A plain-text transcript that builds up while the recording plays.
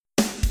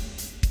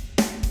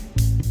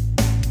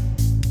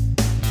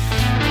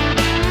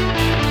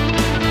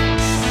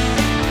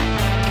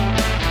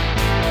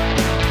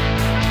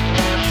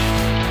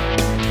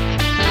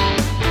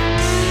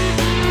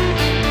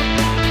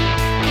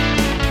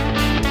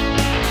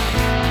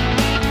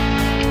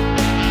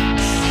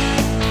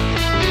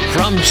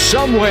From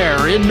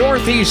somewhere in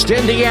Northeast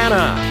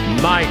Indiana,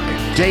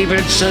 Mike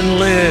Davidson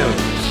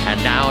lives.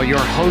 And now your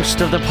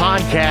host of the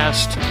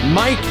podcast,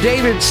 Mike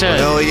Davidson.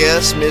 Well,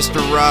 yes, Mr.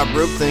 Rob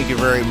Roop, thank you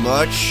very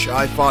much.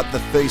 I fought the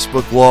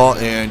Facebook law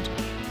and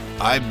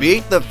I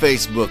beat the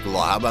Facebook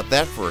law. How about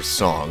that for a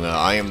song?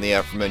 I am the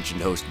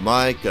aforementioned host,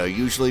 Mike.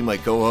 Usually my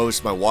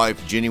co-host, my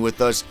wife, Ginny,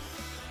 with us.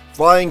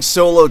 Flying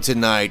solo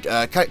tonight.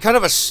 Kind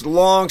of a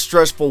long,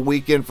 stressful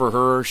weekend for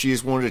her. She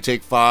just wanted to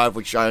take 5,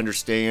 which I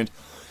understand.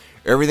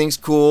 Everything's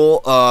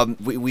cool.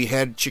 We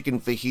had chicken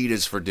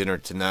fajitas for dinner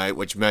tonight,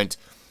 which meant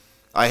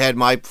I had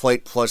my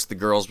plate plus the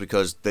girls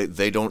because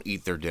they don't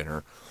eat their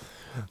dinner.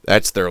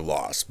 That's their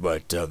loss,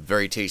 but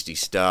very tasty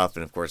stuff.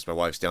 And, of course, my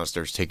wife's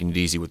downstairs taking it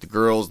easy with the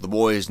girls. The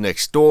boys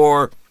next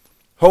door,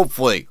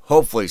 hopefully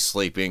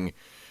sleeping.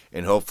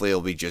 And hopefully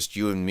it'll be just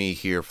you and me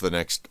here for the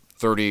next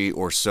 30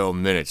 or so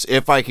minutes,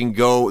 if I can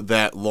go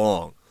that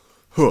long.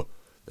 Huh,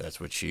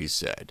 that's what she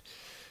said.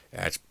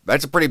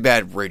 That's a pretty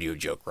bad radio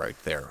joke right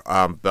there.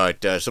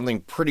 But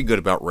something pretty good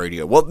about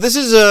radio. Well, this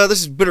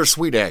is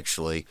bittersweet,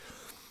 actually.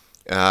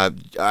 I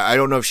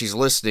don't know if she's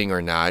listening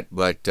or not,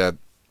 but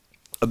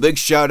a big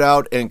shout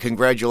out and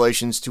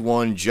congratulations to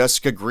one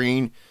Jessica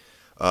Green.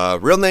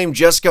 Real name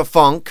Jessica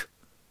Funk.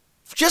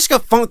 Jessica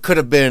Funk could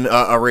have been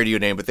a radio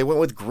name, but they went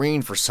with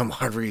Green for some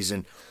odd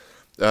reason.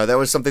 That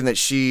was something that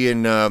she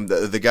and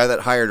the guy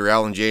that hired her,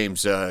 Alan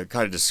James, kind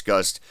of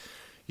discussed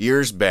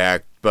years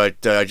back.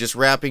 But just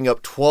wrapping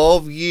up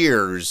 12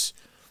 years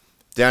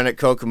down at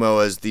Kokomo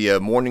as the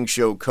morning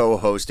show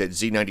co-host at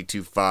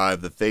Z92.5,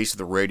 the face of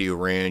the Radio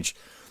Ranch.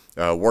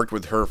 Worked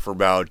with her for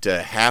about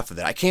half of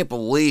that. I can't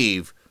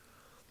believe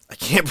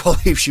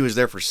she was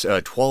there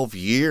for 12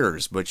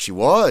 years, but she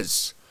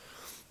was.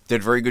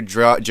 Did a very good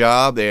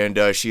job,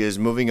 and she is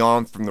moving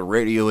on from the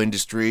radio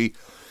industry.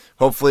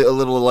 Hopefully a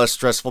little less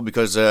stressful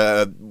because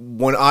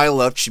when I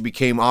left, she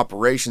became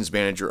operations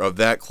manager of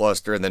that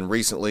cluster and then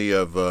recently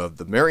of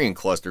the Marion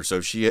cluster.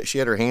 So she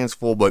had her hands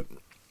full, but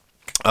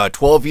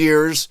 12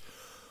 years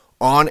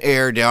on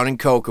air down in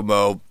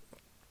Kokomo,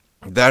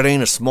 that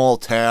ain't a small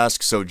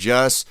task. So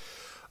Jess,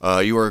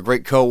 you are a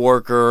great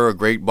coworker, a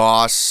great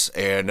boss,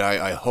 and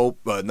I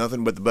hope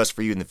nothing but the best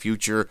for you in the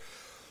future.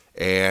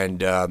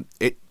 And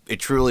it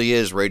truly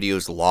is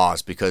radio's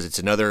loss because it's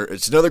another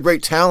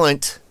great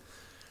talent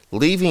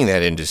leaving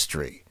that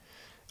industry.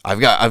 I've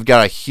got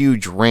a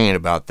huge rant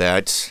about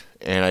that,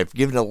 and I've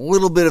given a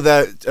little bit of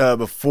that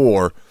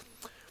before,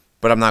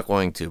 but I'm not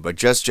going to. But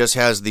Jess just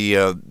has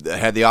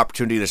had the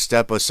opportunity to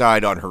step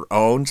aside on her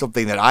own,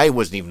 something that I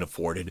wasn't even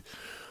afforded.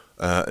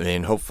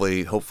 And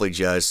hopefully,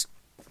 Jess,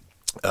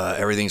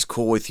 everything's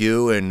cool with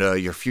you,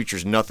 and your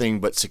future's nothing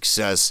but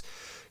success,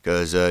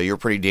 because you're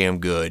pretty damn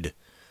good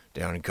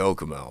down in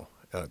Kokomo.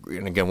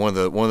 And again, one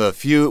of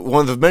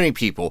the many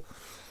people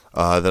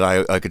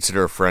that I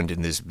consider a friend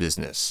in this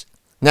business.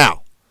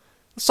 Now,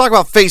 let's talk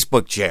about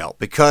Facebook jail,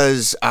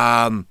 because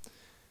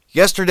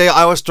yesterday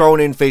I was thrown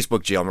in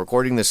Facebook jail. I'm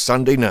recording this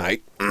Sunday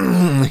night.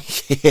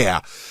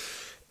 Yeah.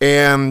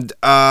 And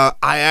I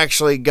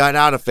actually got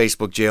out of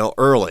Facebook jail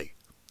early.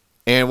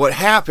 And what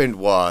happened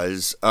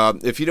was,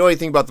 if you know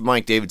anything about the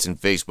Mike Davidson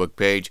Facebook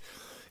page,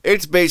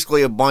 it's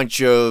basically a bunch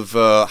of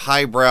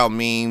highbrow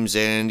memes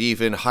and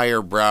even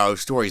higher brow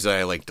stories that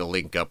I like to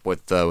link up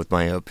with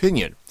my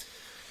opinion.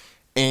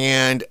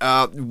 And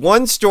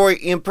one story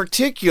in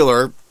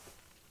particular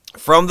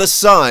from The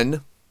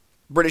Sun,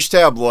 British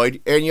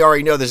tabloid, and you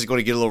already know this is going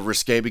to get a little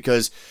risque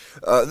because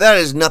that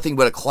is nothing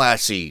but a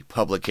classy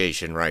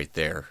publication right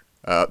there.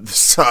 The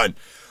Sun.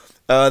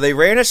 They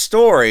ran a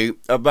story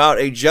about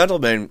a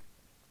gentleman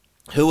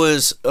who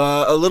was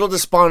a little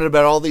despondent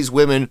about all these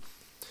women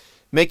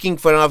making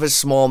fun of his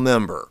small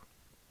member.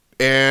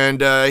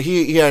 And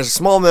he has a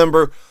small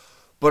member,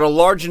 but a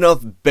large enough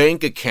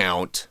bank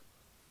account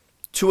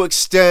to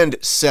extend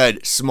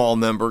said small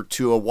member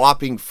to a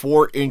whopping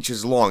 4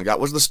 inches long. That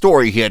was the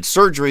story. He had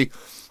surgery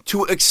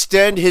to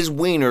extend his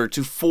wiener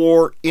to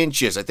 4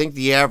 inches. I think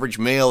the average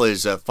male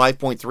is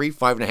 5.3,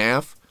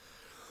 5.5.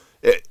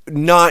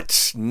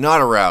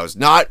 Not aroused,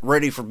 not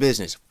ready for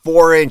business.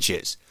 4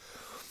 inches.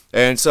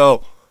 And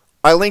so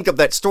I linked up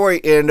that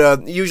story,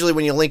 and usually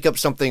when you link up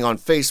something on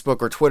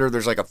Facebook or Twitter,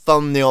 there's like a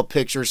thumbnail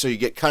picture so you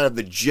get kind of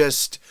the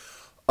gist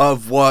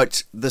of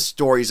what the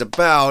story's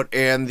about.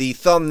 And the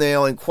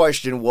thumbnail in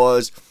question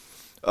was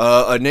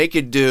a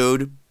naked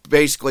dude,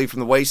 basically from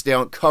the waist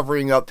down,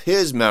 covering up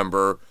his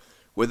member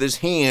with his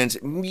hands.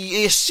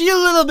 You see a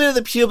little bit of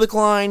the pubic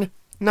line,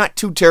 not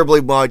too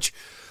terribly much,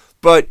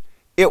 but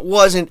it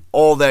wasn't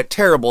all that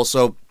terrible.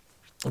 So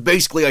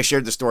basically I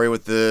shared the story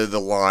with the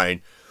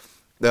line.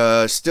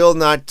 Still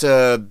not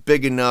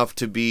big enough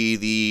to be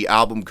the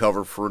album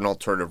cover for an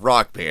alternative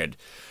rock band.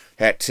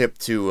 Hat tip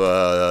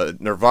to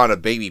Nirvana.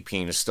 Baby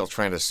Peen is still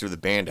trying to sue the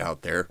band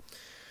out there.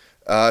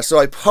 So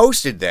I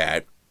posted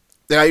that.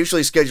 Then I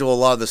usually schedule a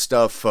lot of the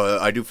stuff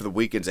I do for the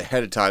weekends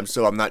ahead of time,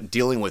 so I'm not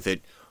dealing with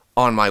it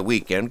on my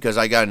weekend because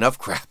I got enough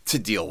crap to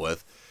deal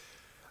with.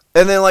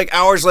 And then like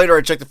hours later,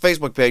 I checked the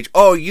Facebook page.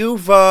 Oh,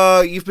 you've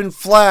been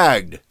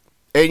flagged.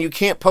 and you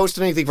can't post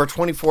anything for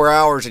 24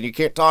 hours, and you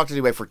can't talk to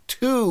anybody for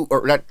 2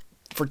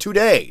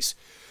 days.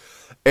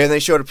 And they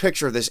showed a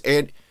picture of this,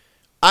 and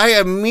I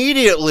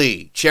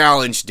immediately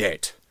challenged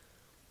it.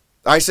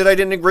 I said I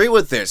didn't agree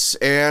with this,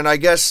 and I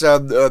guess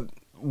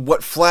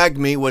what flagged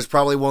me was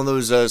probably one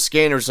of those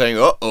scanners saying,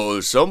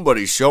 uh-oh,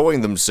 somebody's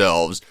showing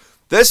themselves.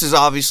 This is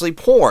obviously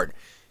porn.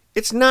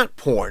 It's not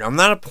porn. I'm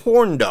not a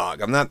porn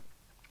dog. I'm not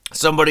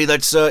somebody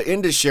that's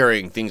into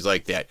sharing things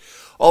like that.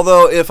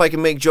 Although, if I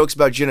can make jokes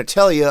about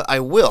genitalia, I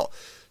will.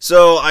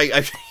 So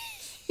I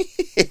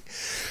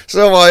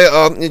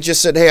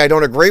just said, hey, I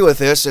don't agree with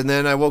this, and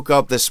then I woke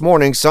up this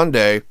morning,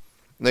 Sunday,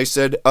 and they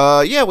said,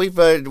 yeah,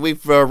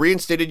 we've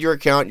reinstated your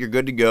account. You're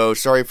good to go.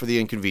 Sorry for the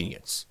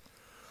inconvenience.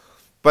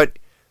 But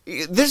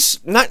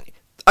this, not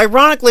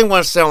ironically, I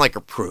want to sound like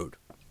a prude,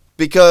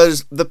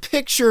 because the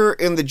picture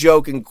in the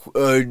joke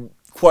in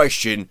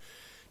question,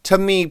 to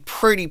me,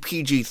 pretty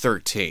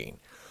PG-13.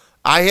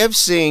 I have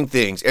seen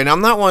things, and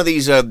I'm not one of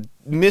these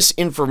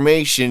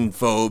misinformation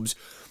phobes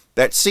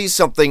that sees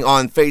something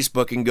on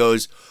Facebook and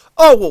goes,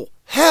 oh, well,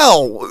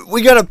 hell,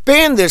 we got to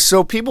ban this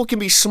so people can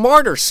be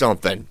smart or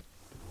something.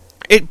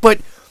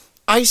 But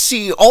I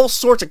see all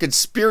sorts of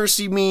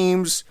conspiracy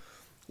memes,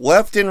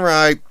 left and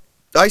right.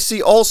 I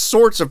see all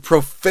sorts of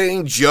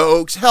profane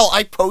jokes. Hell,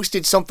 I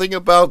posted something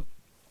about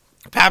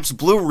Pabst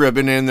Blue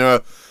Ribbon and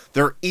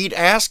their eat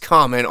ass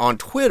comment on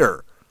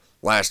Twitter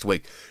last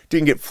week.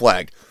 Didn't get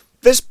flagged.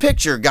 This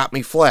picture got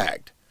me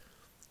flagged.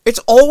 It's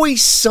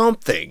always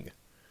something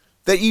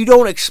that you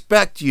don't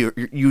expect you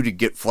to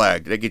get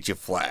flagged, that gets you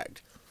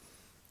flagged.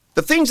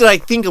 The things that I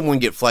think I'm going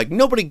to get flagged,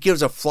 nobody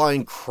gives a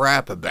flying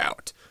crap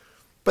about.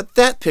 But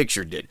that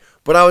picture did.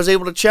 But I was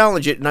able to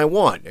challenge it, and I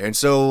won. And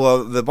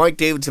so the Mike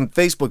Davidson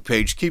Facebook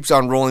page keeps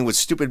on rolling with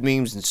stupid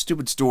memes and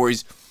stupid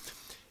stories.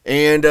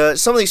 And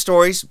some of these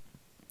stories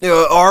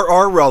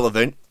are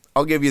relevant.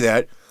 I'll give you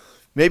that.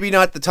 Maybe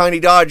not the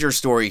Tiny Dodger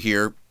story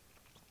here.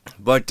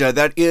 But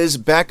that is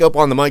back up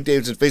on the Mike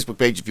Davidson Facebook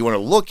page if you want to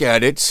look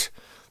at it.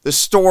 The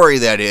story,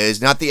 that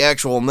is, not the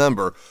actual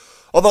number.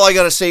 Although I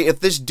gotta say, if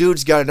this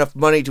dude's got enough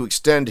money to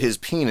extend his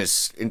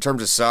penis in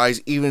terms of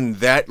size, even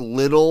that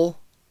little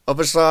of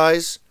a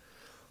size,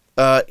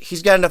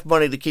 he's got enough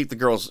money to keep the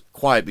girls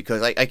quiet,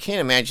 because I can't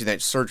imagine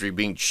that surgery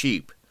being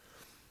cheap.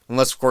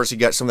 Unless, of course, he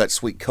got some of that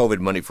sweet COVID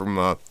money from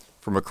a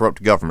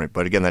corrupt government.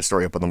 But again, that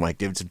story up on the Mike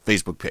Davidson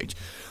Facebook page.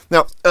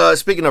 Now,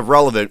 speaking of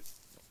relevant,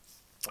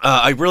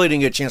 I really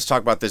didn't get a chance to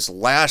talk about this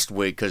last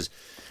week because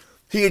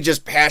he had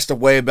just passed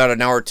away about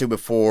an hour or two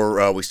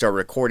before we started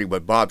recording.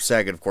 But Bob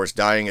Saget, of course,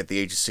 dying at the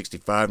age of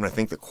 65. And I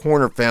think the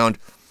coroner found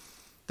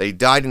that he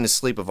died in his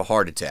sleep of a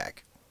heart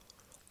attack.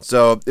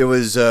 So it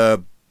was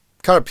it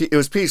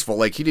was peaceful,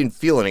 like he didn't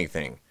feel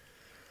anything,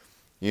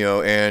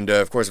 and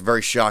of course a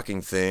very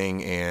shocking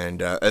thing,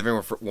 and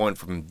everyone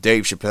from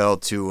Dave Chappelle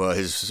to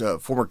his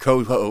former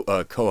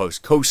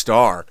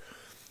co-star,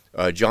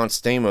 John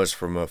Stamos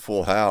from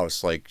Full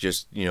House, like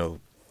just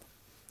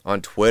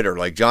on Twitter,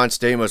 like John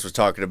Stamos was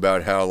talking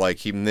about how like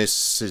he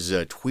misses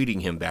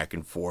tweeting him back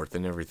and forth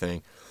and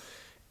everything,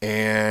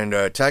 and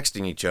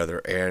texting each other,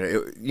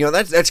 and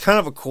that's kind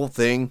of a cool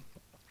thing.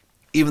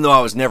 Even though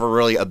I was never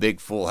really a big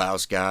Full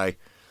House guy,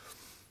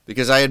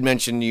 because I had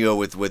mentioned,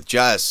 with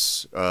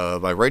Jess,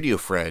 my radio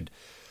friend,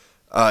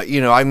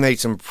 I made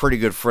some pretty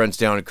good friends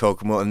down in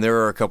Kokomo, and there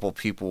are a couple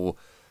people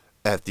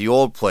at the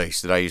old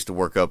place that I used to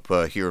work up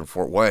here in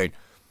Fort Wayne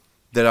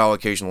that I'll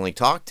occasionally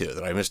talk to,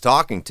 that I miss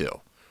talking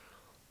to.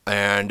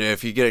 And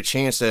if you get a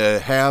chance to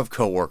have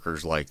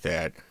coworkers like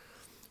that,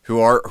 who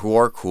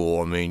are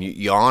cool, I mean,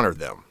 you honor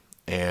them.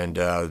 And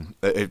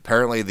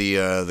apparently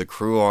the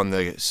crew on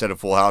the set of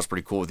Full House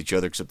pretty cool with each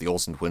other, except the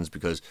Olsen twins,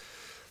 because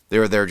they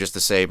were there just to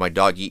say, my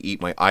doggy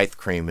eat my ice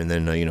cream, and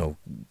then,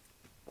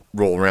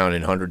 roll around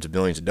in hundreds of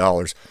millions of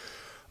dollars.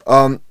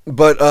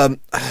 But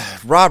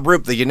Rob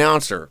Roop, the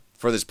announcer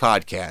for this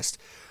podcast,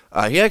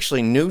 he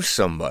actually knew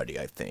somebody,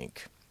 I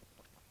think.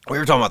 We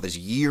were talking about this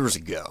years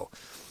ago.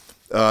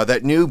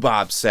 That knew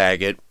Bob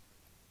Saget,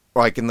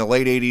 like in the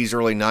late 80s,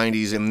 early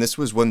 90s, and this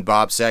was when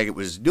Bob Saget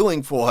was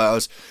doing Full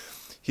House.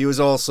 He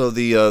was also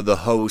the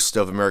host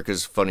of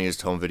America's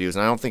Funniest Home Videos,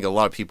 and I don't think a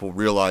lot of people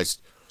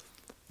realized,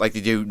 like they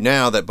do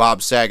now, that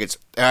Bob Saget's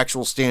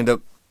actual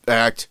stand-up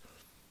act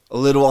a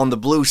little on the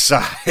blue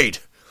side,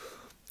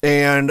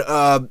 and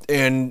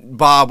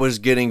Bob was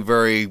getting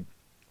very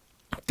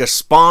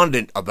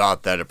despondent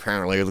about that,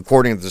 apparently,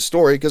 according to the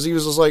story, because he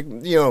was just like,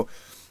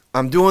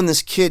 I'm doing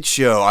this kid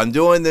show, I'm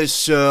doing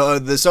this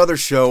other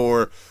show,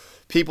 or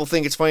people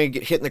think it's funny to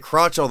get hit in the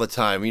crotch all the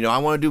time. I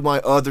want to do my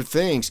other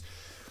things.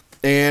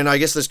 And I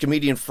guess this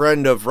comedian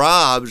friend of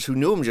Rob's who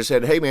knew him just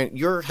said, hey, man,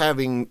 you're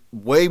having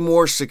way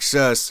more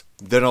success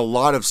than a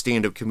lot of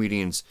stand-up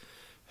comedians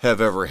have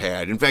ever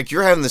had. In fact,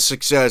 you're having the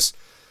success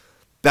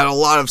that a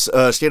lot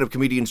of stand-up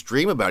comedians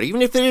dream about.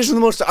 Even if it isn't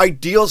the most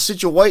ideal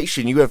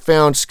situation, you have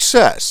found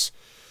success.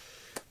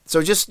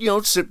 So just,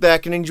 sit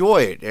back and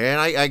enjoy it. And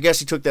I guess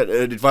he took that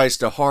advice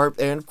to heart.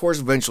 And, of course,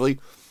 eventually,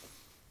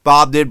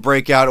 Bob did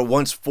break out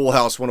once Full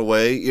House went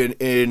away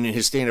in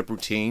his stand-up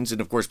routines.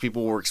 And, of course,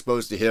 people were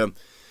exposed to him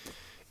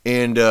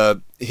and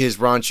his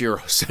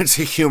raunchier sense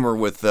of humor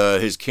with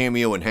his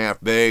cameo in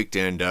Half Baked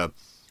and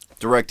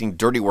directing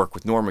Dirty Work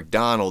with Norm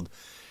Macdonald.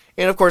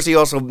 And, of course, he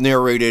also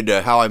narrated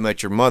How I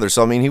Met Your Mother.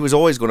 So, I mean, he was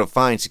always going to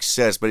find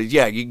success. But,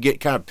 yeah, you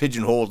get kind of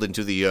pigeonholed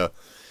into the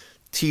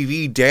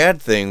TV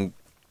dad thing.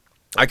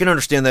 I can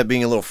understand that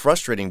being a little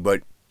frustrating,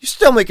 but you're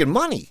still making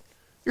money.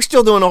 You're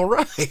still doing all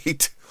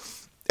right.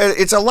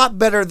 It's a lot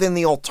better than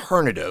the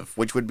alternative,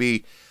 which would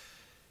be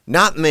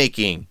not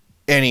making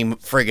any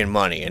friggin'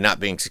 money and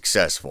not being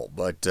successful.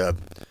 But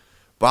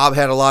Bob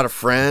had a lot of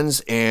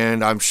friends,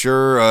 and I'm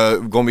sure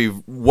going to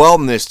be well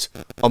missed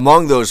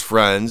among those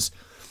friends.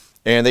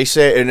 And they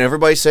say, and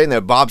everybody's saying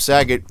that Bob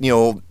Saget,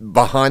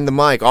 behind the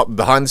mic,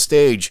 behind the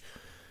stage,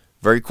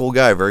 very cool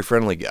guy, very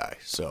friendly guy.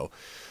 So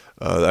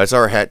that's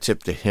our hat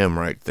tip to him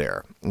right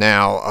there.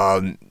 Now,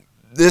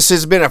 this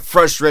has been a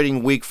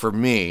frustrating week for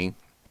me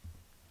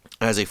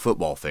as a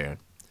football fan,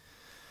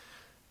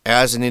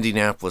 as an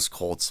Indianapolis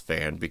Colts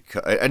fan.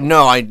 Because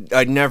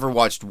I never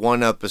watched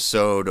one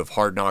episode of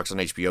Hard Knocks on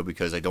HBO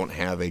because I don't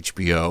have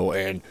HBO,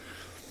 and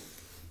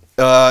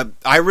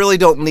I really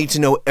don't need to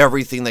know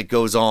everything that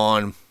goes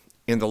on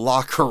in the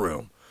locker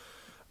room.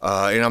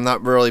 And I'm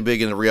not really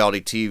big into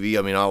reality TV.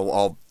 I mean,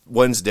 I'll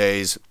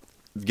Wednesdays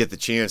get the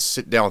chance to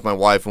sit down with my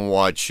wife and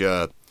watch,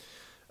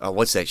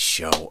 what's that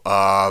show?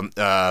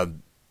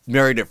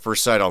 Married at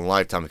First Sight on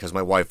Lifetime, because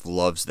my wife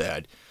loves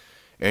that.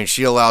 And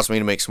she allows me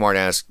to make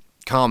smart-ass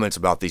comments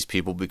about these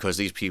people because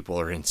these people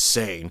are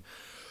insane.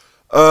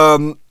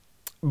 Yeah,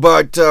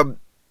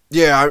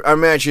 I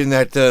imagine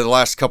that the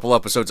last couple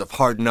episodes of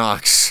Hard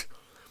Knocks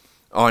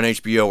on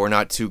HBO were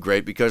not too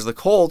great because the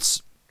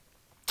Colts,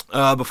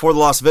 before the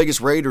Las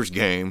Vegas Raiders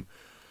game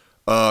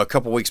a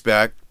couple weeks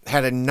back,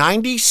 had a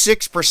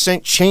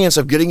 96% chance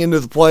of getting into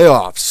the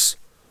playoffs.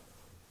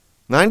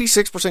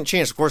 96%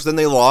 chance. Of course, then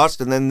they lost,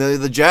 and then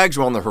the Jags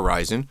were on the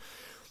horizon.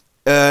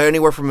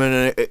 Anywhere from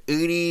an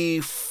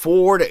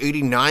 84 to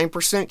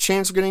 89%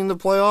 chance of getting in the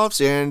playoffs,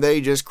 and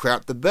they just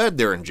crapped the bed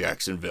there in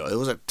Jacksonville. It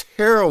was a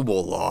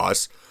terrible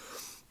loss.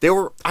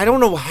 I don't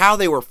know how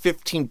they were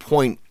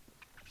 15-point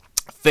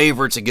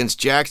favorites against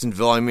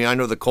Jacksonville. I mean, I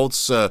know the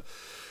Colts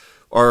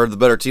are the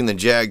better team than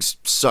Jags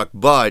suck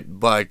butt,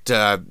 but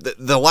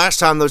the last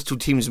time those two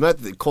teams met,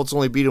 the Colts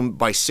only beat them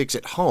by 6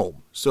 at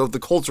home. So if the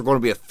Colts are going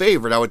to be a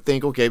favorite, I would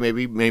think, okay,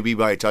 maybe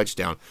by a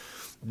touchdown.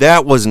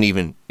 That wasn't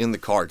even in the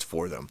cards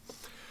for them.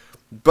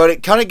 But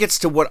it kind of gets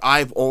to what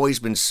I've always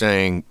been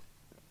saying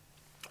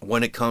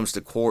when it comes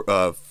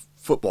to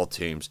football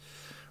teams,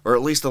 or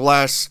at least the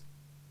last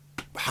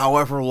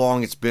however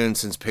long it's been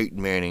since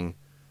Peyton Manning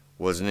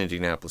was an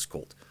Indianapolis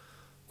Colt.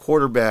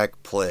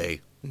 Quarterback play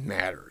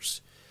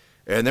matters.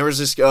 And there was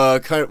this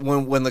kind of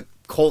when the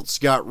Colts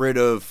got rid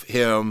of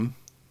him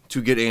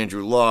to get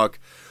Andrew Luck,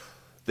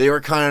 they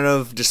were kind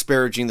of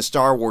disparaging the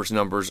Star Wars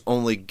numbers,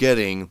 only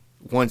getting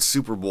one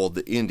Super Bowl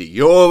to Indy.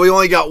 We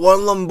only got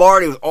one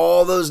Lombardi with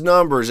all those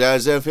numbers,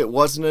 as if it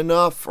wasn't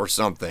enough or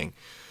something.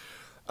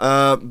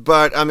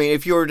 But, I mean,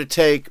 if you were to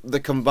take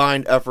the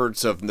combined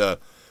efforts of the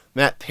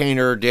Matt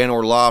Painter, Dan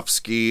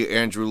Orlovsky,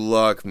 Andrew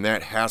Luck,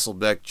 Matt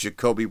Hasselbeck,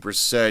 Jacoby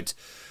Brissett,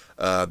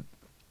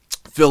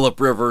 Phillip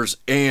Rivers,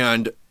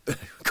 and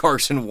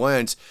Carson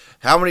Wentz,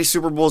 how many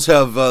Super Bowls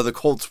have the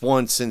Colts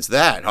won since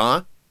that,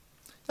 huh?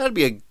 That'd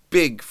be a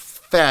big,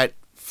 fat,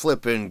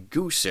 flippin'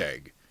 goose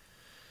egg.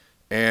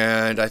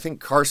 And I think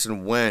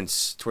Carson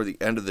Wentz, toward the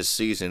end of the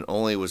season,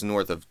 only was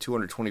north of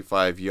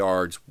 225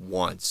 yards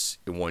once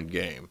in one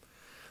game.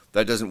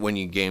 That doesn't win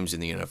you games in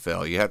the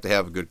NFL. You have to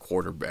have a good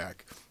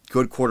quarterback.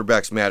 Good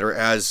quarterbacks matter,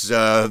 as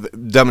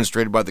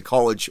demonstrated by the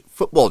college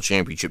football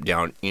championship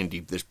down in Indy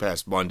this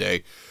past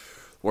Monday,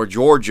 where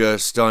Georgia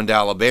stunned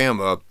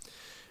Alabama,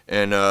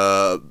 and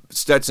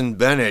Stetson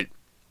Bennett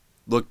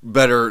looked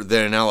better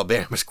than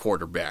Alabama's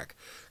quarterback.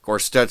 Of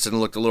course, Stetson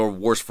looked a little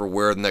worse for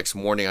wear the next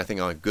morning, I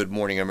think on Good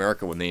Morning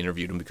America when they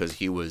interviewed him, because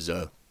he was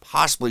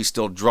possibly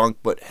still drunk.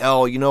 But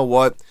hell, you know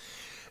what?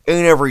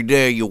 Ain't every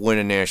day you win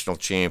a national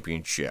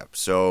championship.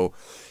 So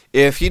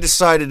if he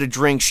decided to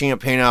drink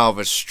champagne out of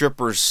a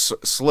stripper's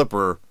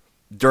slipper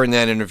during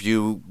that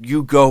interview,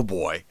 you go,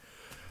 boy.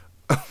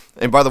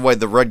 And by the way,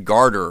 the Red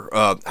Garter,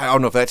 I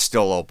don't know if that's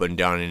still open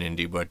down in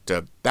Indy, but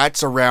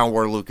that's around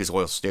where Lucas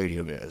Oil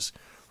Stadium is,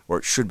 or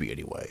it should be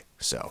anyway.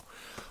 So,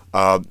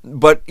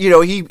 but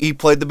he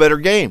played the better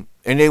game,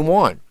 and they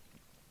won.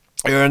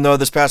 And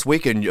this past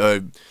weekend,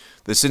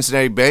 the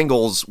Cincinnati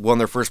Bengals won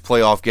their first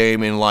playoff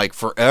game in like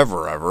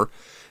forever ever.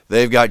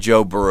 They've got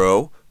Joe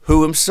Burrow,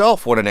 who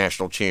himself won a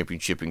national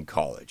championship in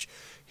college.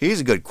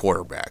 He's a good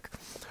quarterback.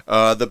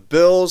 The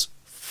Bills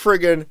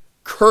friggin'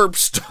 curb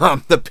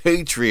stomped the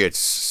Patriots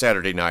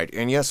Saturday night.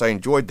 And yes, I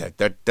enjoyed that.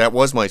 That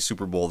was my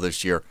Super Bowl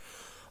this year.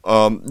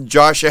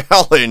 Josh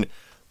Allen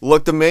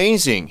looked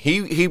amazing.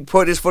 He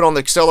put his foot on the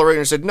accelerator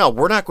and said, no,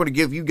 we're not going to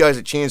give you guys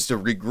a chance to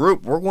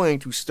regroup. We're going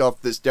to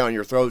stuff this down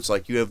your throats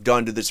like you have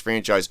done to this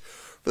franchise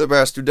for the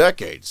past 2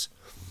 decades.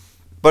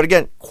 But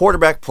again,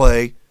 quarterback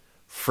play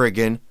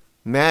friggin'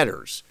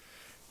 matters.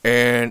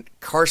 And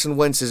Carson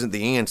Wentz isn't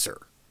the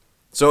answer.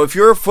 So if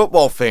you're a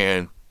football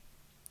fan,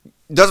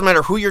 doesn't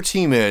matter who your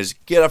team is,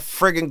 get a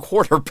friggin'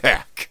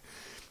 quarterback.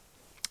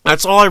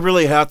 That's all I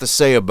really have to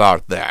say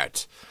about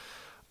that.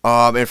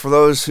 And for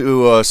those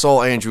who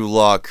saw Andrew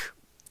Luck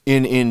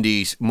in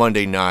Indy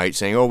Monday night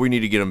saying, oh, we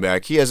need to get him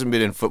back. He hasn't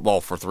been in football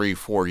for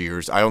 3-4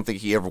 years. I don't think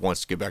he ever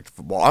wants to get back to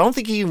football. I don't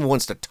think he even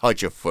wants to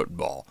touch a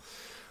football.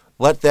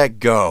 Let that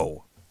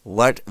go.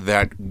 Let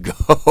that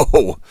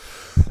go.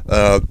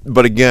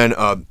 But again,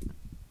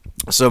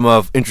 some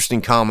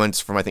interesting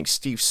comments from, I think,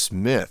 Steve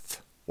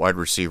Smith, wide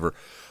receiver.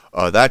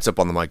 That's up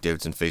on the Mike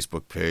Davidson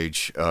Facebook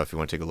page if you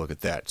want to take a look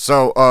at that.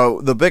 So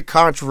the big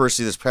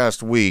controversy this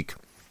past week,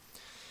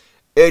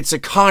 it's a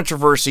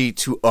controversy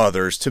to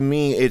others. To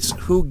me, it's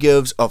who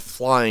gives a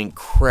flying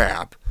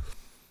crap.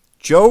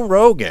 Joe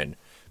Rogan.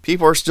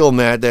 People are still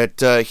mad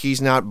that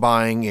he's not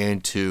buying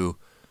into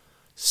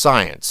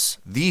science.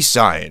 The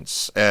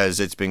science, as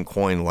it's been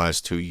coined the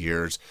last 2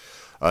 years.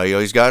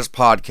 He's got his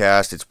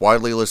podcast. It's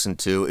widely listened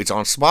to. It's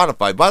on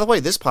Spotify. By the way,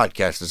 this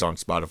podcast is on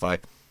Spotify.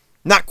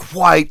 Not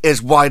quite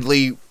as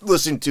widely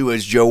listened to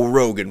as Joe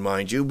Rogan,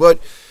 mind you, but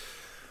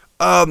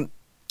I'm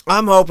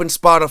hoping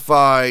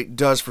Spotify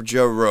does for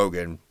Joe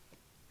Rogan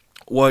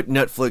what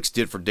Netflix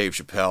did for Dave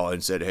Chappelle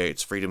and said, hey,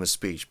 it's freedom of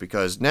speech.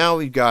 Because now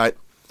we've got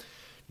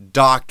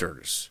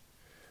doctors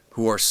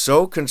who are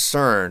so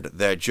concerned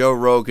that Joe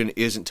Rogan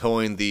isn't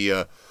towing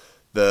the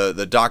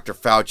Dr.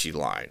 Fauci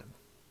line.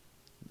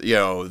 You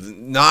know,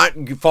 not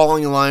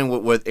following in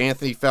line with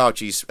Anthony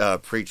Fauci's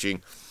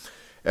preaching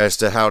as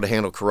to how to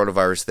handle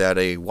coronavirus, that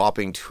a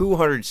whopping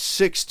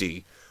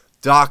 260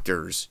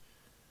 doctors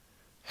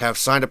have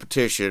signed a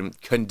petition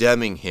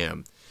condemning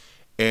him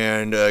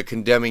and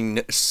condemning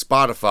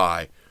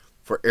Spotify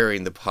for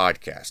airing the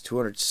podcast.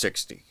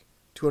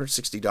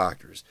 260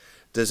 doctors.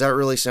 Does that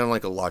really sound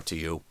like a lot to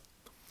you?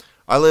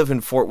 I live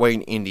in Fort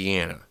Wayne,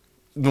 Indiana,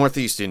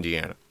 Northeast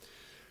Indiana.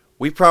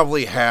 We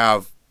probably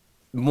have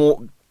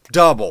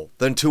double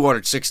than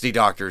 260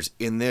 doctors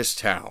in this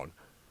town.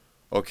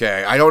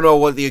 Okay, I don't know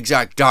what the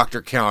exact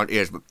doctor count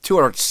is, but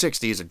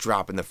 260 is a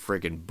drop in the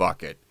friggin'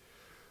 bucket.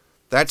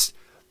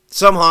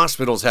 Some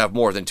hospitals have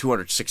more than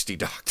 260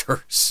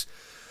 doctors.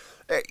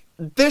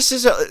 This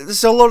is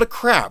a load of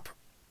crap.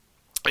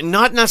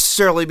 Not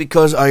necessarily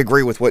because I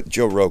agree with what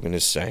Joe Rogan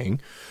is saying,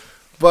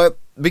 but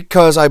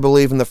because I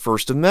believe in the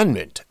First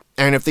Amendment.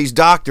 And if these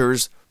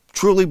doctors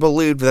truly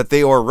believed that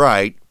they are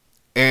right,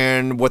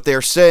 and what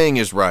they're saying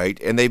is right,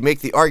 and they make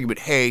the argument,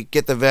 hey,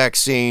 get the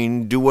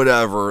vaccine, do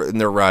whatever, and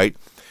they're right,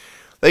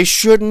 they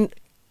shouldn't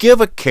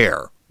give a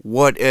care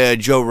what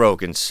Joe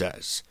Rogan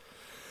says.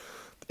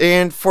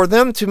 And for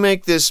them to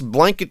make this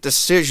blanket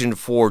decision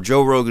for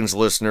Joe Rogan's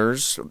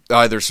listeners,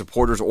 either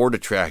supporters or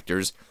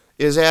detractors,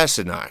 is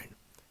asinine.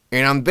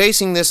 And I'm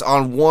basing this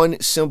on one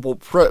simple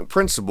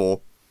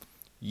principle.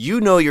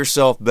 You know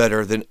yourself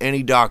better than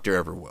any doctor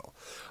ever will.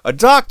 A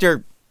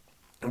doctor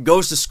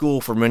goes to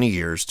school for many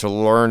years to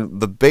learn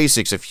the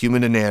basics of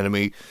human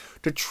anatomy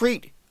to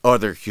treat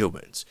other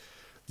humans.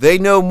 They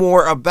know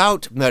more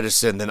about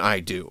medicine than I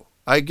do.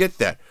 I get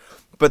that.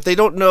 But they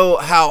don't know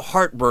how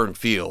heartburn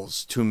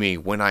feels to me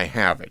when I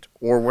have it,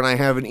 or when I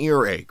have an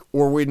earache,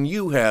 or when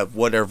you have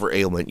whatever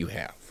ailment you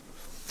have.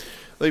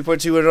 Let me put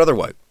it to you another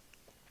way.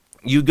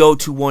 You go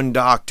to one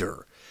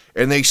doctor,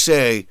 and they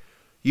say,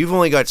 you've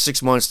only got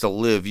 6 months to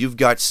live. You've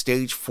got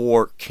stage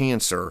 4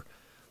 cancer.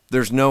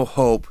 There's no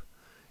hope.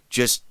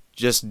 Just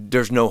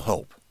there's no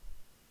hope.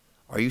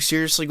 Are you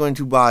seriously going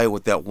to buy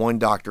what that one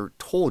doctor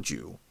told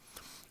you?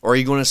 Or are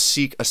you going to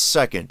seek a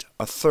second,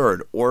 a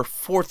third, or a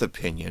fourth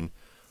opinion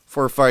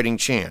for a fighting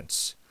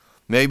chance?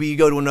 Maybe you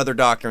go to another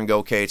doctor and go,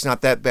 okay, it's not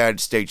that bad,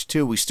 stage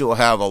 2. We still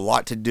have a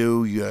lot to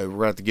do. We're going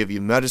to have to give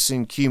you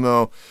medicine,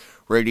 chemo,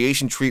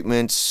 radiation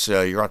treatments.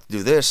 You're going to have to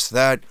do this,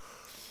 that.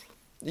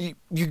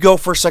 You go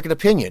for a second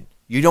opinion.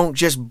 You don't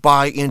just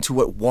buy into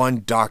what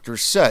one doctor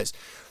says.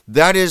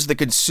 That is the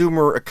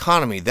consumer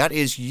economy. That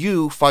is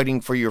you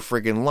fighting for your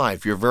friggin'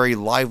 life, your very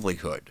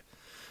livelihood.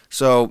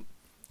 So,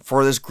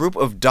 for this group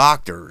of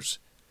doctors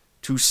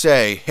to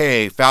say,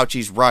 hey,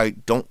 Fauci's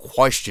right, don't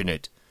question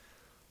it,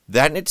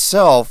 that in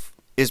itself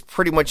is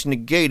pretty much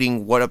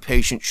negating what a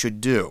patient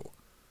should do.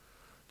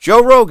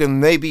 Joe Rogan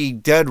may be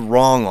dead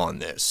wrong on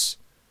this,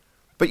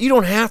 but you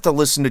don't have to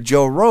listen to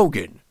Joe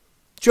Rogan.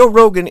 Joe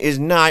Rogan is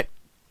not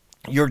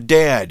your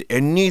dad,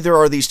 and neither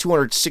are these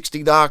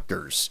 260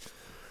 doctors.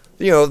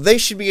 You know, they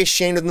should be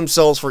ashamed of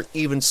themselves for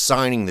even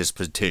signing this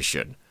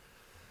petition.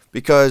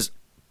 Because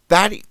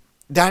that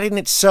in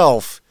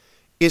itself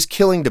is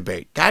killing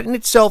debate. That in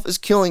itself is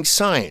killing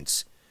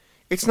science.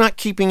 It's not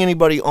keeping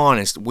anybody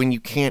honest when you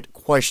can't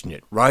question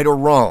it, right or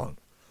wrong.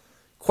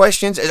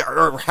 Questions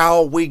are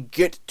how we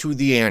get to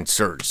the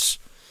answers.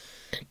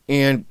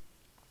 And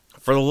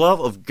for the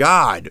love of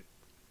God,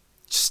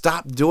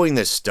 stop doing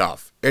this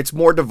stuff. It's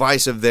more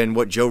divisive than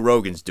what Joe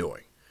Rogan's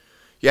doing.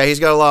 Yeah, he's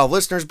got a lot of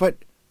listeners, but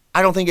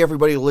I don't think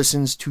everybody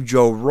listens to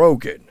Joe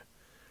Rogan.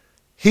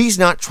 He's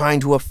not trying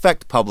to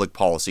affect public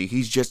policy.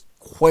 He's just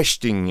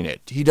questioning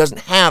it. He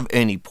doesn't have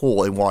any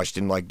pull in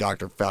Washington like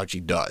Dr.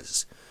 Fauci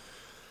does.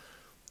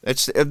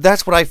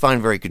 That's what I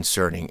find very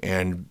concerning,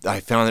 and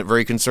I found it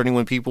very concerning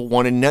when people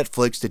wanted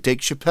Netflix to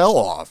take Chappelle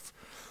off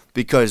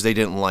because they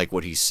didn't like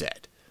what he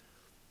said.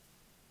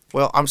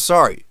 Well, I'm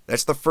sorry.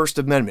 That's the First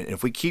Amendment.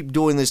 If we keep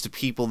doing this to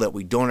people that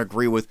we don't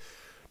agree with,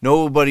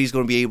 nobody's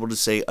going to be able to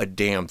say a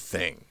damn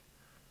thing.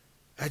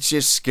 That's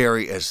just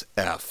scary as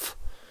F.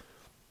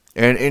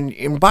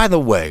 And by the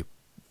way,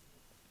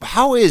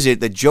 how is it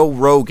that Joe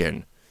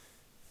Rogan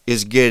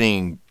is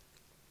getting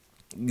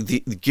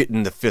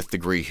the fifth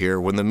degree here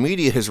when the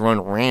media has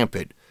run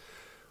rampant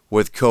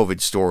with COVID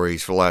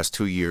stories for the last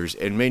 2 years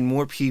and made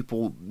more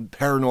people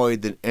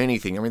paranoid than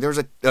anything? I mean, there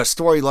was a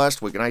story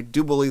last week, and I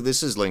do believe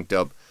this is linked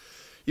up.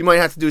 You might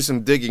have to do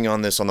some digging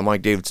on this on the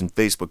Mike Davidson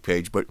Facebook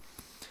page, but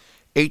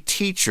a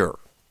teacher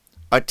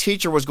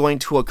was going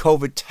to a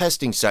COVID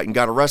testing site and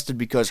got arrested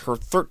because her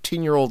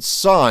 13-year-old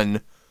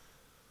son,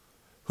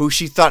 who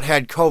she thought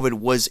had COVID,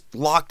 was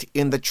locked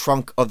in the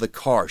trunk of the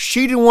car.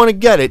 She didn't want to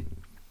get it,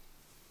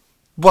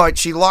 but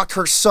she locked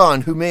her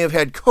son, who may have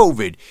had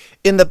COVID,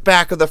 in the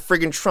back of the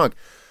friggin' trunk.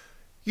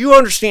 You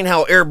understand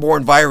how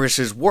airborne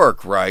viruses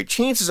work, right?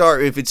 Chances are,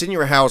 if it's in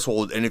your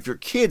household and if your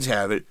kids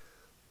have it,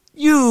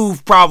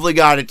 you've probably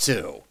got it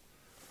too.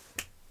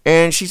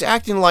 And she's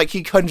acting like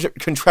he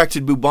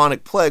contracted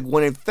bubonic plague,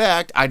 when in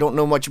fact, I don't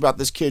know much about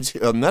this kid's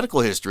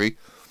medical history.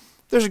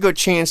 There's a good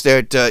chance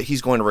that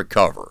he's going to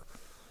recover.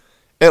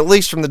 At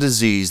least from the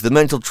disease. The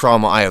mental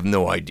trauma, I have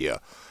no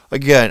idea.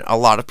 Again, a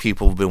lot of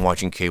people have been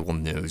watching cable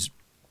news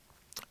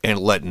and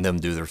letting them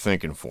do their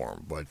thinking for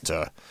them.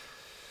 But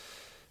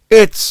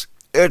it's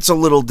a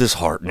little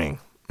disheartening.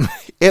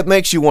 It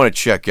makes you want to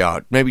check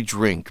out, maybe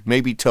drink,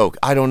 maybe toke.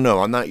 I don't know.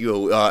 I'm not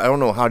you. I don't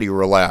know how do you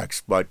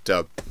relax, but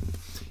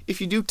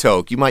if you do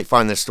toke, you might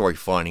find this story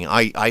funny.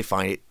 I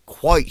find it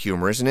quite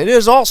humorous, and it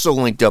is also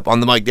linked up on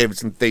the Mike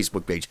Davidson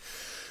Facebook page.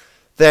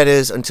 That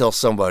is, until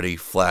somebody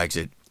flags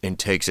it and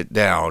takes it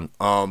down.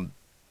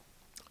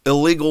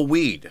 Illegal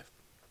weed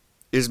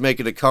is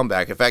making a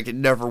comeback. In fact, it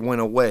never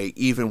went away,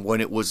 even when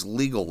it was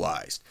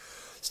legalized.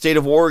 State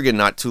of Oregon,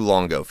 not too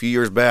long ago, a few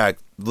years back,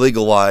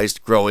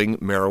 legalized growing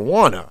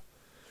marijuana.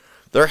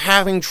 They're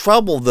having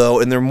trouble, though,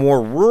 in their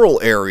more rural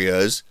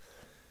areas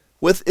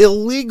with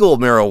illegal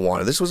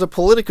marijuana. This was a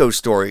Politico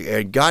story,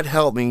 and God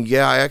help me,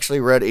 yeah, I actually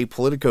read a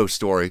Politico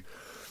story.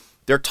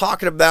 They're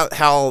talking about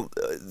how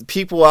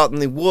people out in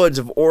the woods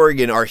of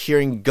Oregon are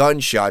hearing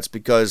gunshots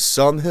because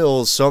some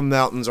hills, some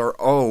mountains are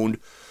owned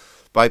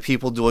by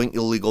people doing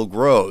illegal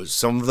grows.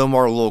 Some of them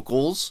are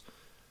locals.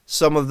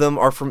 Some of them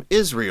are from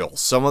Israel.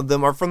 Some of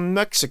them are from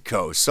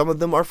Mexico. Some of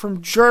them are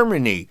from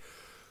Germany.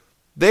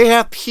 They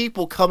have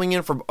people coming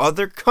in from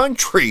other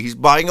countries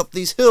buying up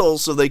these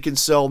hills so they can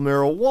sell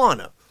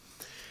marijuana.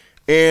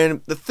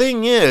 And the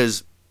thing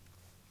is,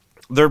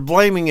 they're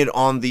blaming it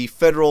on the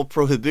federal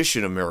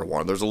prohibition of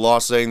marijuana. There's a law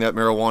saying that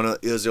marijuana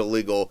is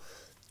illegal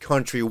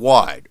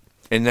countrywide.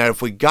 And that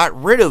if we got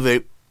rid of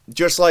it,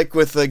 just like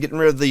with getting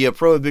rid of the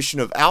prohibition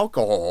of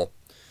alcohol,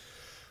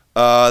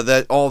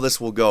 that all this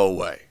will go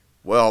away.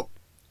 Well,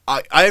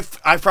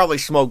 I've probably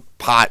smoked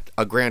pot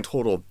a grand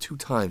total of 2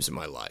 times in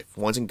my life.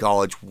 Once in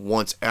college,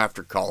 once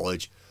after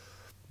college.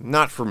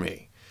 Not for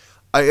me.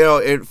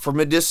 For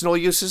medicinal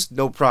uses,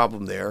 no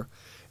problem there.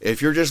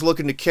 If you're just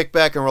looking to kick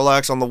back and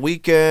relax on the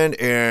weekend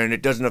and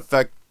it doesn't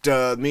affect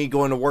me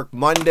going to work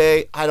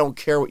Monday, I don't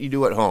care what you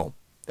do at home.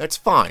 That's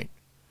fine.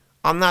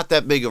 I'm not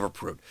that big of a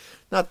prude.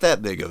 Not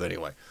that big of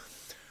anyway.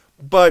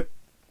 But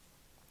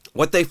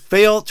what they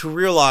fail to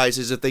realize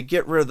is if they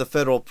get rid of the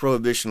federal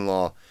prohibition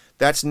law,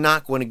 that's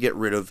not going to get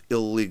rid of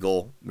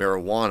illegal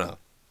marijuana,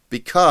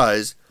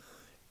 because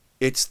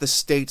it's the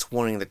states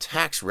wanting the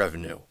tax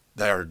revenue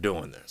that are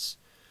doing this.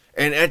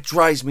 And it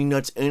drives me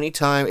nuts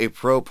anytime a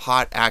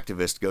pro-pot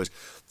activist goes,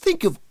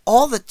 think of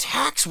all the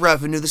tax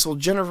revenue this will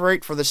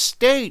generate for the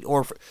state,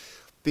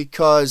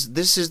 because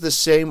this is the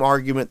same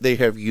argument they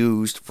have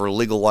used for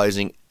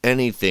legalizing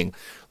anything,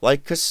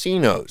 like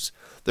casinos.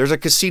 There's a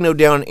casino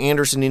down in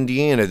Anderson,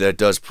 Indiana that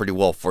does pretty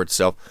well for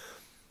itself.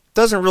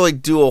 Doesn't really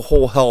do a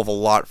whole hell of a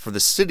lot for the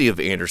city of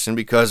Anderson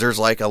because there's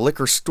like a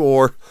liquor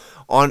store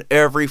on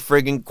every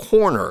friggin'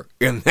 corner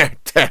in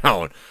that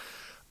town.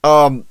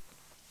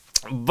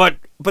 But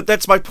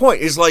that's my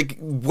point, is like,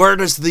 where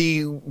does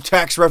the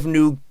tax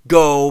revenue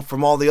go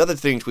from all the other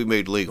things we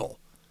made legal?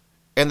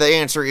 And the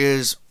answer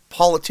is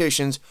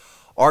politicians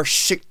are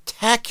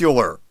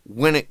spectacular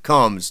when it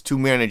comes to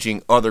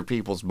managing other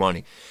people's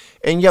money.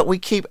 And yet we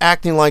keep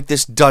acting like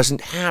this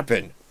doesn't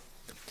happen.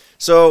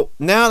 So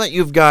now that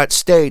you've got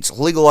states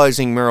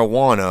legalizing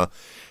marijuana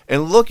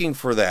and looking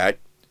for that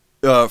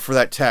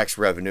tax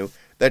revenue,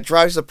 that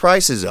drives the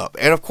prices up.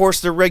 And of course,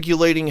 they're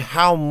regulating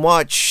how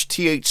much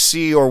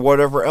THC or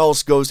whatever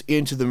else goes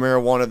into the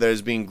marijuana that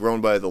is being grown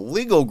by the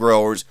legal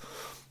growers,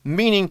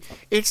 meaning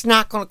it's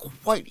not going to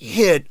quite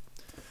hit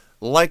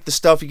like the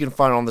stuff you can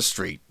find on the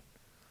street.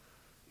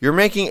 You're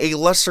making a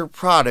lesser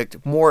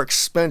product more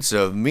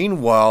expensive.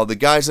 Meanwhile, the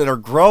guys that are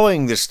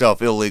growing this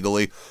stuff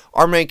illegally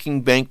are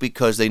making bank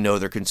because they know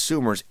their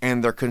consumers,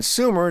 and their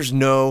consumers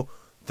know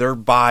their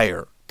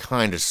buyer,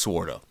 kind of,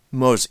 sort of,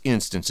 most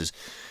instances.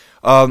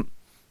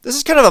 This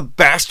is kind of a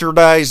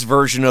bastardized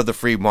version of the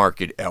free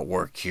market at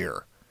work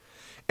here.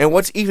 And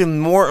what's even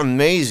more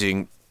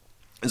amazing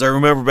is I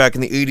remember back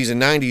in the 80s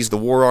and 90s, the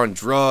war on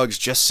drugs,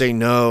 Just Say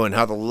No, and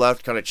how the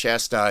left kind of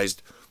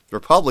chastised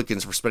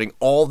Republicans for spending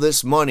all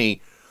this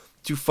money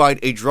to fight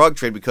a drug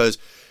trade because,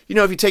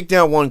 if you take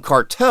down one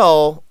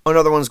cartel,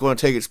 another one's going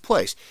to take its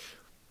place.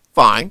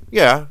 Fine,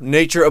 yeah,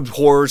 nature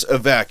abhors a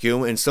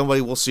vacuum and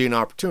somebody will see an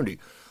opportunity.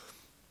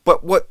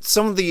 But what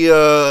some of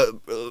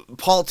the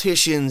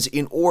politicians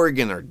in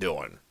Oregon are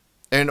doing,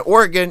 and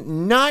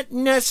Oregon, not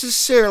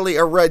necessarily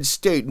a red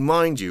state,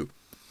 mind you,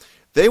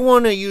 they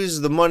want to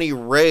use the money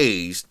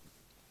raised,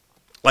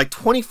 like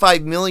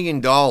 $25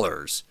 million,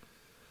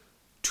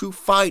 to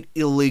fight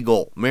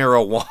illegal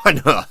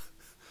marijuana.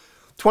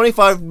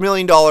 $25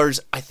 million,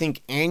 I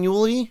think,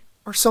 annually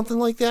or something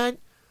like that.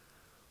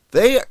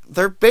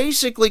 They're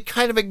basically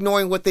kind of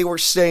ignoring what they were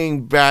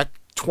saying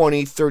back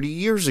 20, 30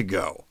 years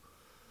ago.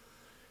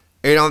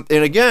 And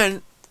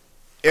again,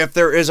 if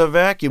there is a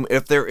vacuum,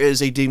 if there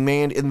is a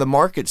demand in the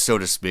market, so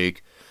to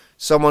speak,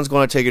 someone's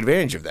going to take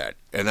advantage of that.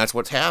 And that's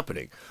what's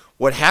happening.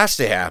 What has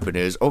to happen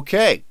is,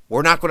 okay,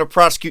 we're not going to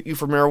prosecute you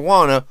for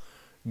marijuana.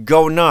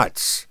 Go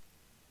nuts.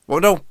 Well,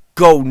 don't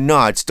go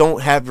nuts.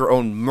 Don't have your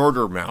own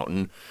murder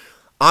mountain.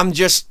 I'm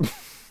just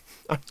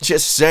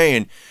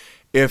saying,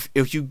 if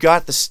you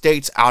got the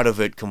states out of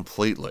it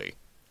completely,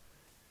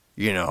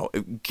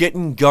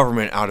 getting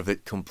government out of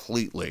it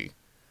completely,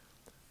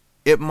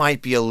 it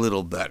might be a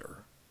little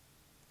better.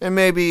 And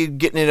maybe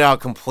getting it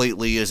out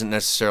completely isn't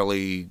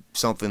necessarily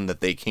something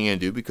that they can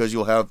do because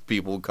you'll have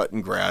people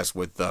cutting grass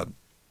with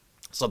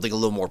something a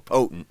little more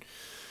potent.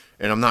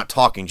 And I'm not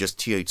talking just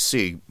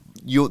THC.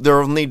 There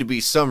will need to be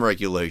some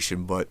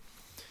regulation, but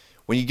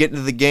when you get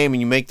into the game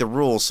and you make the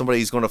rules,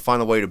 somebody's going to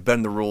find a way to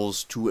bend the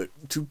rules to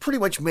pretty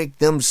much make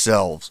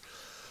themselves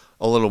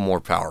a little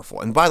more powerful.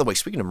 And by the way,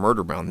 speaking of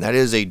Murder Mountain, that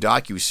is a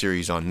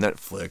docuseries on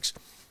Netflix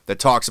that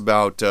talks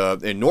about,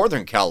 in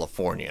Northern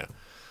California,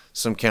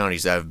 some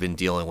counties that have been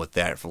dealing with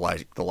that for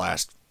like the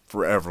last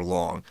forever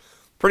long.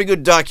 Pretty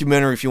good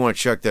documentary if you want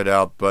to check that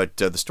out, but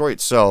the story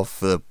itself,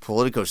 the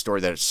Politico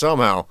story that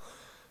somehow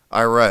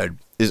I read,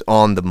 is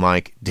on the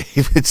Mike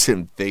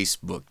Davidson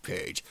Facebook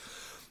page.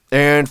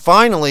 And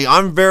finally,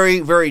 I'm very,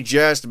 very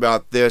jazzed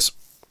about this.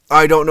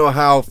 I don't know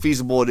how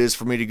feasible it is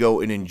for me to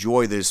go and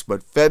enjoy this,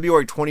 but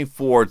February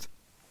 24th,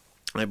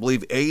 I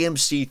believe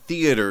AMC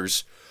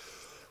Theaters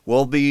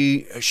will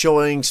be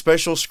showing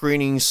special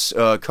screenings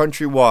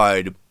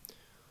countrywide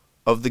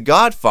of The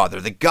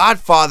Godfather. The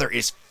Godfather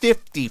is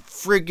 50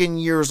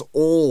 friggin' years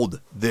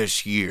old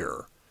this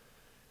year.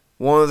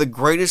 One of the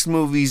greatest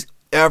movies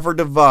ever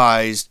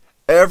devised,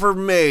 ever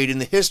made in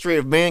the history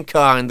of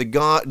mankind, The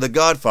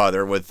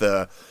Godfather, with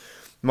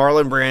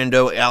Marlon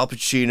Brando, Al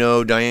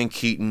Pacino, Diane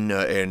Keaton,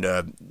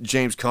 and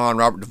James Caan,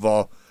 Robert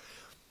Duvall,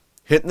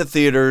 hitting the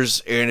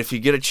theaters. And if you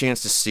get a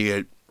chance to see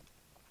it,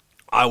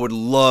 I would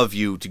love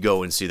you to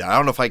go and see that. I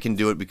don't know if I can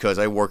do it because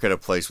I work at a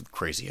place with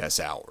crazy-ass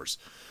hours.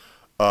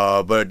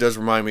 But it does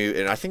remind me,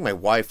 and I think my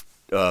wife,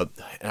 and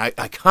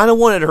I kind of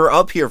wanted her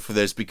up here for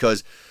this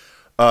because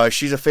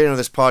she's a fan of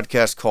this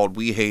podcast called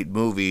We Hate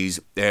Movies,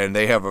 and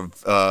they have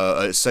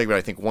a segment,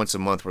 I think, once a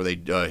month where they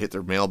hit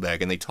their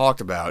mailbag, and they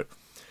talked about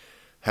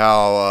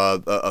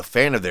how a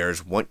fan of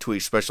theirs went to a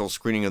special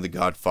screening of The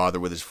Godfather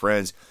with his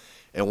friends,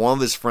 and one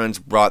of his friends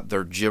brought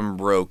their Jim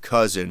Bro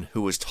cousin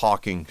who was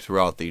talking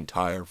throughout the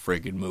entire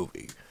friggin'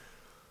 movie.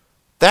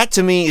 That,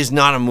 to me, is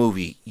not a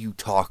movie you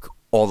talk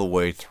all the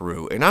way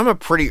through, and I'm a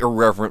pretty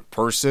irreverent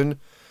person.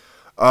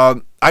 I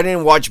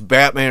didn't watch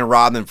Batman and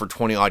Robin for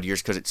 20-odd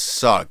years because it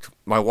sucked.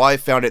 My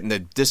wife found it in the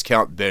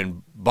discount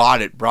bin,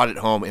 bought it, brought it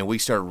home, and we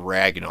started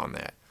ragging on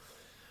that.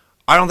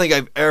 I don't think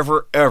I've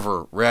ever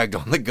ragged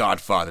on The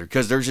Godfather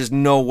because there's just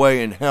no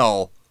way in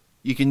hell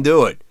you can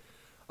do it.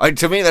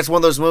 To me, that's one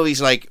of those movies,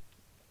 like,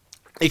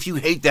 if you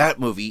hate that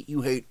movie,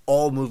 you hate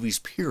all movies,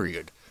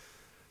 period.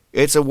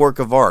 It's a work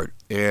of art,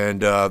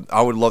 and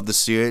I would love to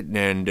see it,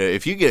 and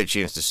if you get a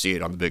chance to see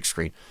it on the big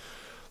screen,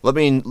 let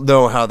me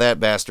know how that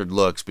bastard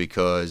looks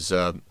because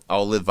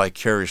I'll live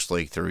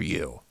vicariously through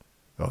you,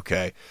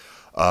 okay?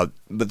 But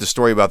the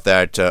story about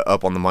that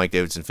up on the Mike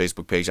Davidson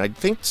Facebook page. I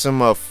think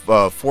some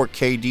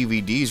 4K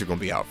DVDs are going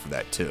to be out for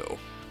that too.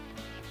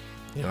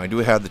 I do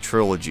have the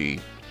trilogy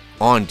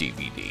on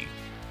DVD.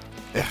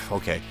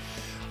 Okay,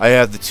 I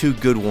have the two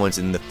good ones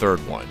and the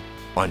third one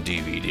on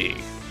DVD.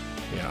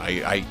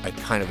 I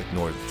kind of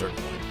ignored the third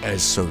one,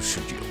 as so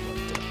should you.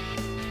 But,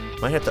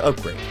 might have to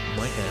upgrade.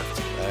 Might have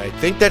to. I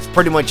think that's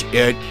pretty much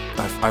it.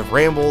 I've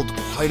rambled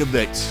quite a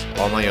bit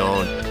on my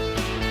own.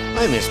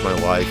 I miss my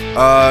wife.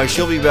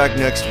 She'll be back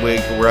next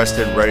week,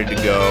 rested, ready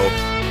to go.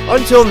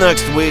 Until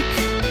next week,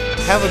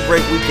 have a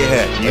great week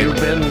ahead. You've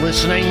been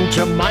listening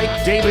to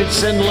Mike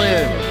Davidson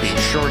Live. Be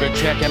sure to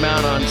check him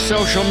out on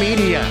social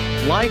media.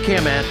 Like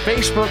him at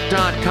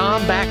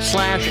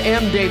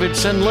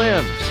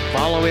facebook.com/mdavidsonlives.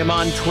 Follow him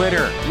on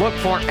Twitter. Look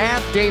for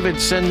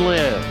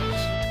 @DavidsonLive.